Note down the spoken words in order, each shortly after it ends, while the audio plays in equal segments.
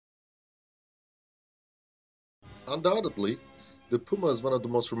Undoubtedly, the Puma is one of the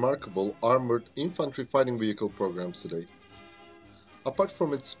most remarkable armored infantry fighting vehicle programs today. Apart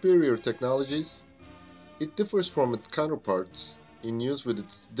from its superior technologies, it differs from its counterparts in use with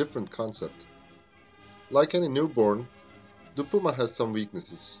its different concept. Like any newborn, the Puma has some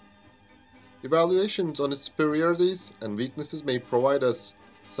weaknesses. Evaluations on its superiorities and weaknesses may provide us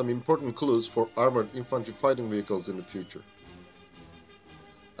some important clues for armored infantry fighting vehicles in the future.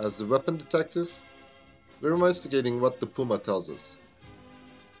 As the weapon detective, we're investigating what the Puma tells us.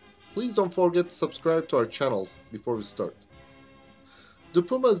 Please don't forget to subscribe to our channel before we start. The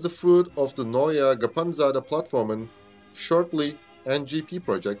Puma is the fruit of the Neue Gepanzerte Plattformen, shortly NGP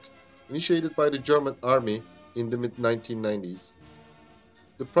project, initiated by the German Army in the mid-1990s.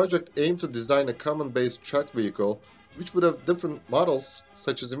 The project aimed to design a common-base tracked vehicle which would have different models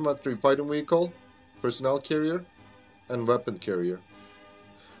such as infantry fighting vehicle, personnel carrier, and weapon carrier.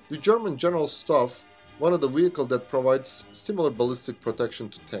 The German General Staff wanted a vehicle that provides similar ballistic protection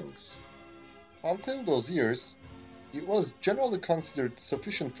to tanks. Until those years, it was generally considered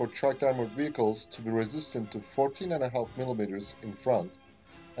sufficient for tracked armored vehicles to be resistant to 14.5 mm in front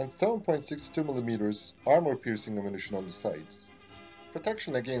and 7.62 mm armor-piercing ammunition on the sides.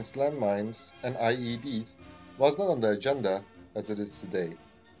 Protection against landmines and IEDs was not on the agenda as it is today.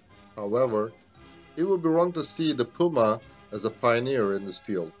 However, it would be wrong to see the Puma as a pioneer in this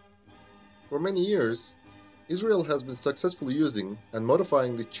field. For many years, Israel has been successfully using and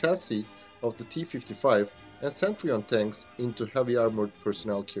modifying the chassis of the T-55 and Centurion tanks into heavy armored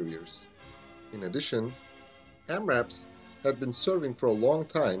personnel carriers. In addition, AMRAPs had been serving for a long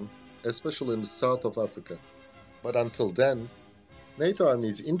time, especially in the south of Africa. But until then, NATO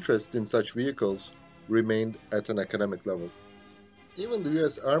Army's interest in such vehicles remained at an academic level. Even the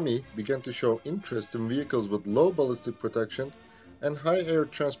US Army began to show interest in vehicles with low ballistic protection and high air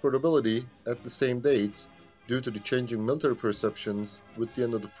transportability at the same dates due to the changing military perceptions with the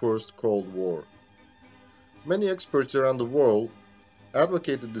end of the First Cold War. Many experts around the world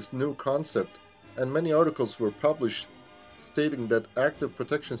advocated this new concept, and many articles were published stating that active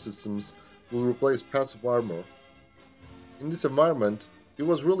protection systems will replace passive armor. In this environment, it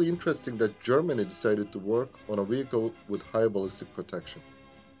was really interesting that Germany decided to work on a vehicle with high ballistic protection.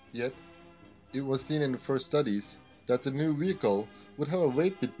 Yet, it was seen in the first studies that the new vehicle would have a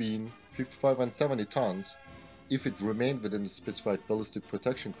weight between 55 and 70 tons if it remained within the specified ballistic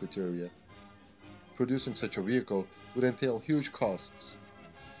protection criteria. Producing such a vehicle would entail huge costs.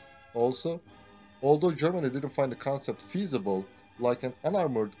 Also, although Germany didn't find the concept feasible like an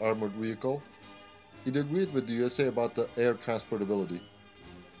unarmored armored vehicle, it agreed with the USA about the air transportability.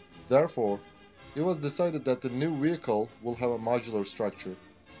 Therefore, it was decided that the new vehicle will have a modular structure.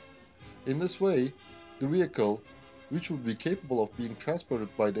 In this way, the vehicle, which would be capable of being transported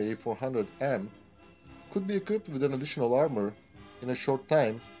by the A400M, could be equipped with an additional armor in a short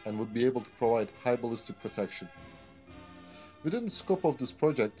time and would be able to provide high ballistic protection. Within the scope of this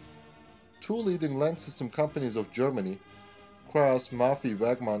project, two leading land system companies of Germany, Krauss Maffei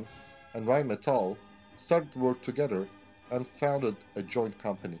Wegmann and Rheinmetall, started to work together and founded a joint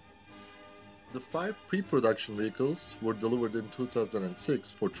company. The 5 pre-production vehicles were delivered in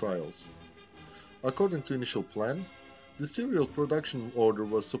 2006 for trials. According to initial plan, the serial production order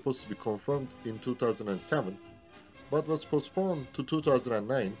was supposed to be confirmed in 2007, but was postponed to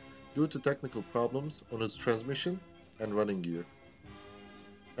 2009 due to technical problems on its transmission and running gear.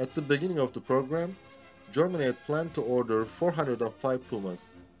 At the beginning of the program, Germany had planned to order 405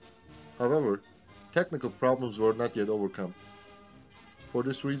 Pumas. However, technical problems were not yet overcome. For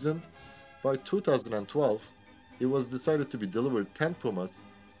this reason, by 2012, it was decided to be delivered 10 Pumas,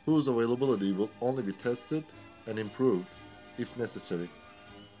 whose availability will only be tested and improved if necessary.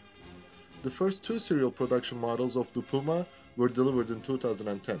 The first 2 serial production models of the Puma were delivered in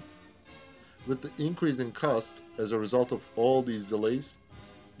 2010. With the increase in cost as a result of all these delays,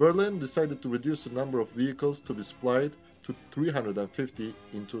 Berlin decided to reduce the number of vehicles to be supplied to 350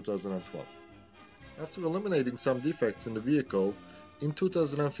 in 2012. After eliminating some defects in the vehicle, in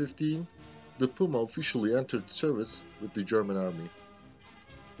 2015, the Puma officially entered service with the German Army.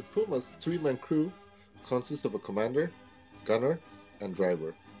 The Puma's 3-man crew consists of a commander, gunner, and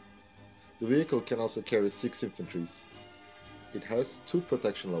driver. The vehicle can also carry 6 infantries. It has 2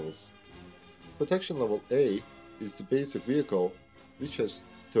 protection levels. Protection level A is the basic vehicle, which has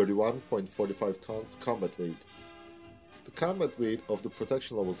 31.45 tons combat weight. The combat weight of the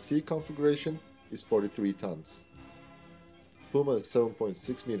protection level C configuration is 43 tons. Puma is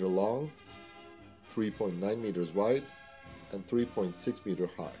 7.6 meter long, 3.9 meters wide, and 3.6 meter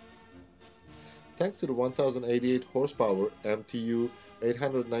high. Thanks to the 1088 horsepower MTU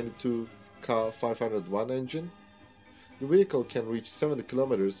 892K501 engine, The vehicle can reach 70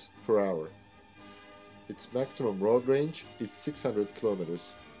 km per hour. Its maximum road range is 600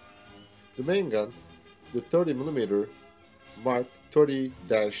 km. The main gun, the 30mm Mark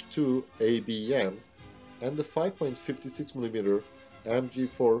 30-2 ABM and the 5.56mm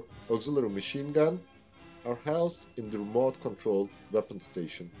MG4 auxiliary machine gun are housed in the remote-controlled weapon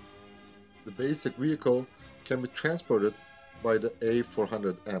station. The basic vehicle can be transported by the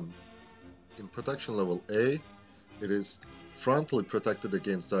A400M. In protection level A, it is frontally protected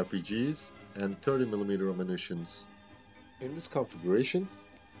against RPGs and 30mm ammunitions. In this configuration,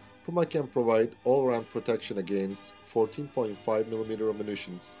 Puma can provide all-round protection against 14.5mm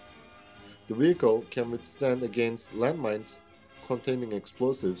ammunitions. The vehicle can withstand against landmines containing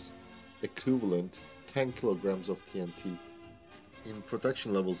explosives equivalent 10 kg of TNT. In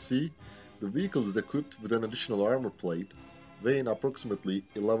protection level C, the vehicle is equipped with an additional armor plate weighing approximately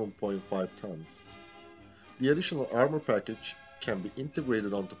 11.5 tons. The additional armor package can be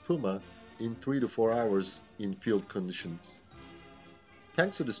integrated onto Puma in 3 to 4 hours in field conditions.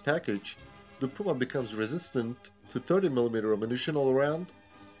 Thanks to this package, the Puma becomes resistant to 30mm ammunition all around,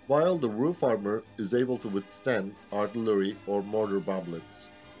 while the roof armor is able to withstand artillery or mortar bomblets.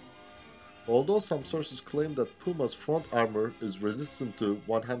 Although some sources claim that Puma's front armor is resistant to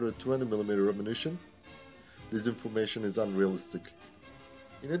 120mm ammunition, this information is unrealistic.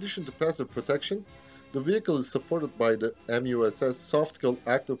 In addition to passive protection, the vehicle is supported by the MUSS Soft Kill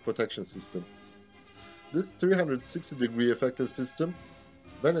Active Protection System. This 360-degree effective system,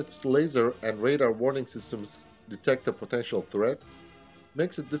 when its laser and radar warning systems detect a potential threat,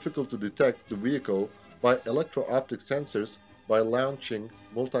 makes it difficult to detect the vehicle by electro-optic sensors by launching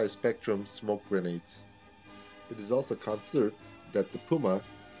multi-spectrum smoke grenades. It is also considered that the Puma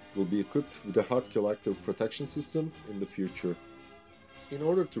will be equipped with a hard kill active protection system in the future. In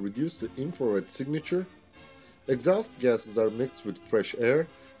order to reduce the infrared signature, exhaust gases are mixed with fresh air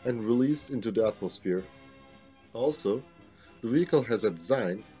and released into the atmosphere. Also, the vehicle has a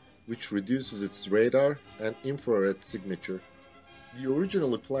design which reduces its radar and infrared signature. The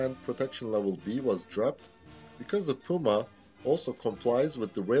originally planned protection level B was dropped because the Puma also complies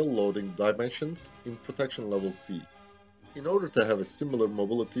with the rail loading dimensions in protection level C. In order to have a similar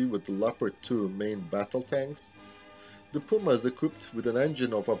mobility with the Leopard 2 main battle tanks, the Puma is equipped with an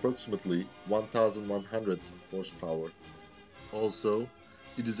engine of approximately 1100 horsepower. Also,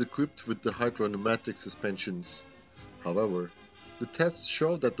 it is equipped with the hydropneumatic suspensions. However, the tests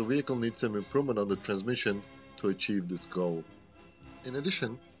show that the vehicle needs some improvement on the transmission to achieve this goal. In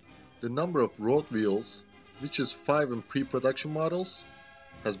addition, the number of road wheels, which is 5 in pre-production models,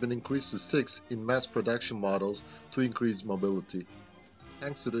 has been increased to 6 in mass production models to increase mobility.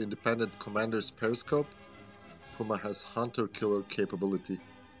 Thanks to the independent commander's periscope, Puma has hunter-killer capability.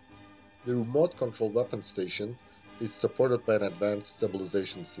 The remote-controlled weapon station is supported by an advanced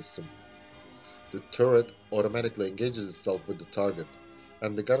stabilization system. The turret automatically engages itself with the target,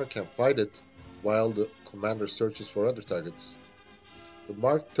 and the gunner can fight it while the commander searches for other targets. The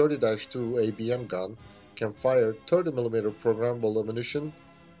Mark 30-2 ABM gun can fire 30mm programmable ammunition,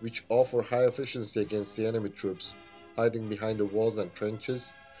 which offer high efficiency against the enemy troops hiding behind the walls and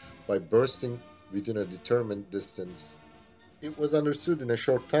trenches by bursting within a determined distance. It was understood in a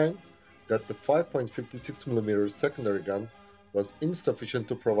short time that the 5.56mm secondary gun was insufficient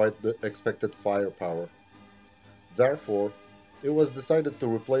to provide the expected firepower. Therefore, it was decided to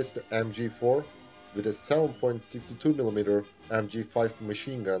replace the MG4 with a 7.62mm MG5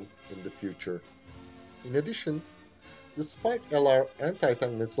 machine gun in the future. In addition, the Spike LR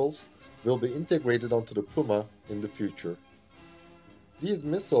anti-tank missiles will be integrated onto the Puma in the future. These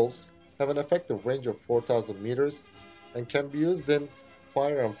missiles have an effective range of 4,000 meters and can be used in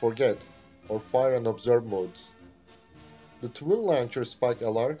fire and forget or fire and observe modes. The twin-launcher Spike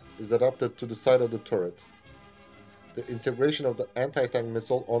LR is adapted to the side of the turret. The integration of the anti-tank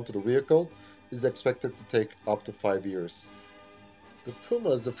missile onto the vehicle is expected to take up to 5 years. The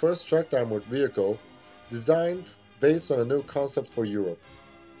Puma is the first tracked armored vehicle designed based on a new concept for Europe.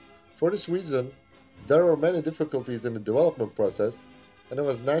 For this reason, there were many difficulties in the development process, and it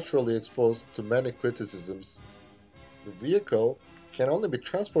was naturally exposed to many criticisms. The vehicle can only be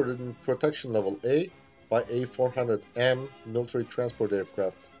transported in protection level A by A400M military transport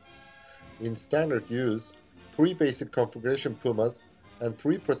aircraft. In standard use, 3 basic configuration Pumas and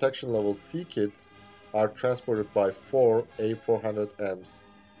 3 protection level C kits are transported by 4 A400Ms.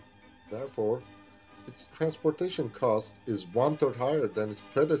 Therefore, its transportation cost is 1/3 higher than its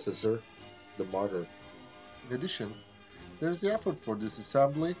predecessor, the Martyr. In addition, there is the effort for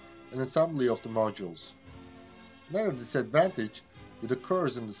disassembly and assembly of the modules. Another disadvantage that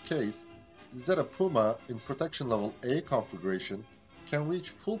occurs in this case is that a Puma in protection level A configuration can reach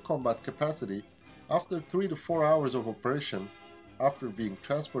full combat capacity after 3 to 4 hours of operation after being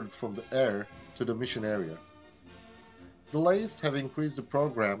transported from the air to the mission area. Delays have increased the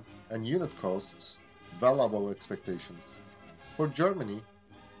program and unit costs well above expectations. For Germany,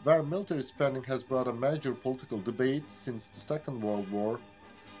 where military spending has brought a major political debate since the Second World War,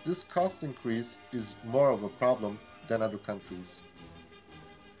 this cost increase is more of a problem than other countries.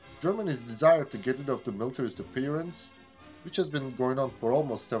 Germany's desire to get rid of the military's appearance, which has been going on for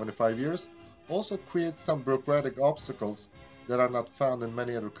almost 75 years, also creates some bureaucratic obstacles that are not found in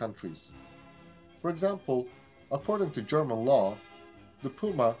many other countries. For example, according to German law, the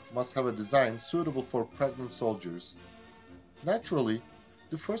Puma must have a design suitable for pregnant soldiers. Naturally,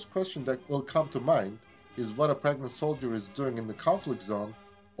 the first question that will come to mind is what a pregnant soldier is doing in the conflict zone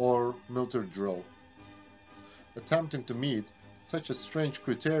or military drill. Attempting to meet such a strange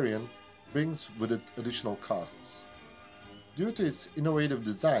criterion brings with it additional costs. Due to its innovative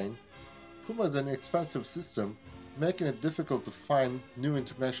design, Puma is an expensive system, making it difficult to find new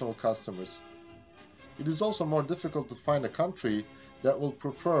international customers. It is also more difficult to find a country that will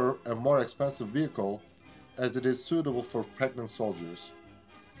prefer a more expensive vehicle as it is suitable for pregnant soldiers.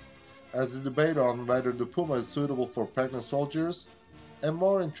 As the debate on whether the Puma is suitable for pregnant soldiers, a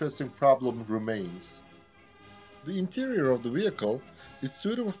more interesting problem remains. The interior of the vehicle is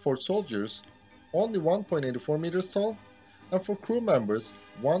suitable for soldiers only 1.84 meters tall and for crew members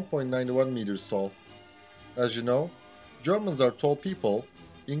 1.91 meters tall. As you know, Germans are tall people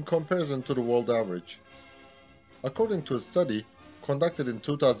in comparison to the world average. According to a study conducted in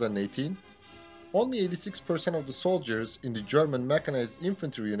 2018, only 86% of the soldiers in the German mechanized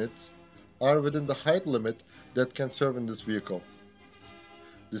infantry units are within the height limit that can serve in this vehicle.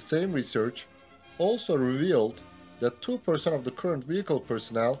 The same research also revealed that 2% of the current vehicle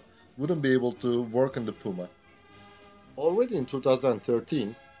personnel wouldn't be able to work in the Puma. Already in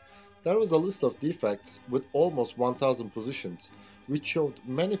 2013, there was a list of defects with almost 1,000 positions, which showed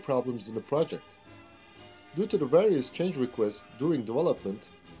many problems in the project. Due to the various change requests during development,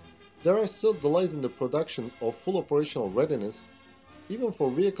 there are still delays in the production of full operational readiness, even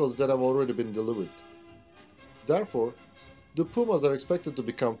for vehicles that have already been delivered. Therefore, the Pumas are expected to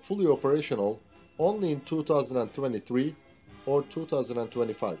become fully operational only in 2023 or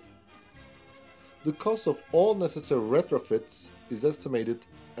 2025. The cost of all necessary retrofits is estimated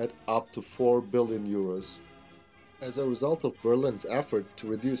at up to 4 billion euros. As a result of Berlin's effort to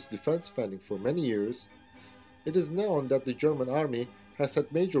reduce defense spending for many years, it is known that the German army has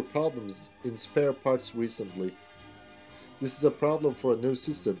had major problems in spare parts recently. This is a problem for a new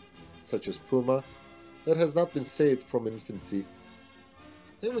system, such as Puma, that has not been saved from infancy.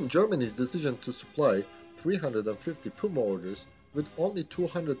 Even Germany's decision to supply 350 Puma orders with only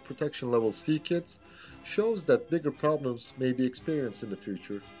 200 protection level C kits shows that bigger problems may be experienced in the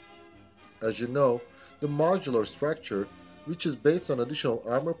future. As you know, the modular structure, which is based on additional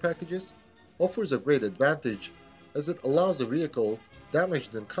armor packages, offers a great advantage as it allows a vehicle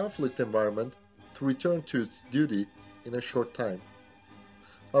damaged in conflict environment to return to its duty in a short time.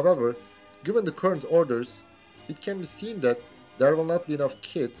 However, given the current orders, it can be seen that there will not be enough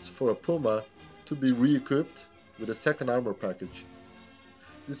kits for a Puma to be re-equipped with a second armor package.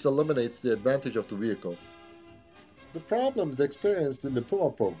 This eliminates the advantage of the vehicle. The problems experienced in the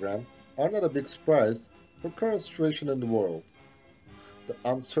Puma program are not a big surprise for current situation in the world. The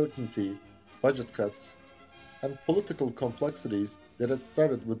uncertainty, budget cuts, and political complexities that had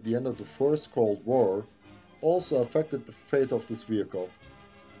started with the end of the First Cold War also affected the fate of this vehicle.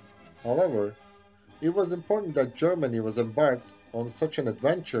 However, it was important that Germany was embarked on such an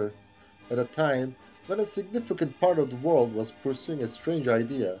adventure at a time when a significant part of the world was pursuing a strange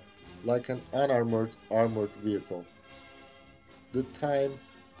idea, like an unarmored armored vehicle. The time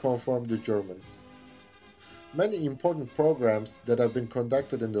confirmed the Germans. Many important programs that have been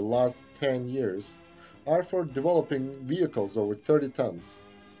conducted in the last 10 years are for developing vehicles over 30 tons.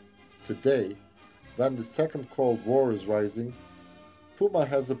 Today, when the Second Cold War is rising, Puma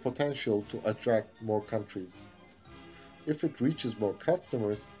has the potential to attract more countries. If it reaches more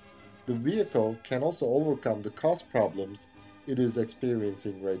customers, the vehicle can also overcome the cost problems it is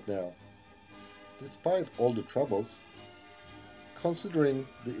experiencing right now. Despite all the troubles, considering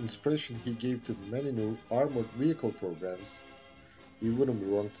the inspiration he gave to many new armored vehicle programs, it wouldn't be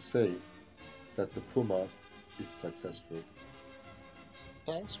wrong to say that the Puma is successful.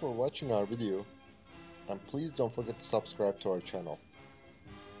 Thanks for watching our video, and please don't forget to subscribe to our channel.